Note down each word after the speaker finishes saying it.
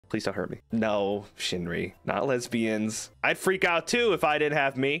Please don't hurt me. No, Shinri, not lesbians. I'd freak out too if I didn't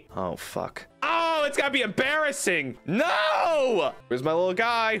have me. Oh, fuck. Oh, it's gotta be embarrassing. No! Where's my little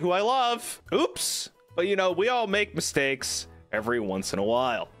guy who I love? Oops. But you know, we all make mistakes every once in a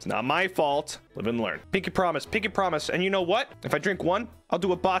while. It's not my fault. Live and learn. Pinky promise, pinky promise. And you know what? If I drink one, I'll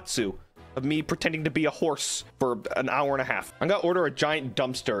do a batsu of me pretending to be a horse for an hour and a half. I'm gonna order a giant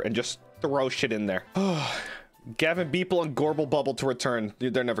dumpster and just throw shit in there. Gavin Beeple and Gorble Bubble to return.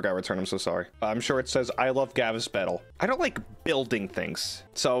 They're never gonna return. I'm so sorry. I'm sure it says, I love Gavis Bettel. I don't like building things.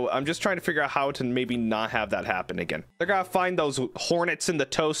 So I'm just trying to figure out how to maybe not have that happen again. They're gonna find those hornets in the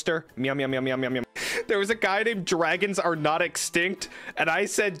toaster. Meow, meow, meow, meow, meow, meow. There was a guy named Dragons Are Not Extinct. And I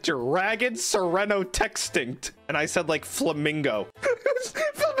said, Dragons Sereno Textinct. And I said like flamingo.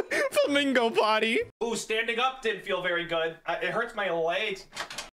 Flamingo body. Ooh, standing up didn't feel very good. It hurts my legs.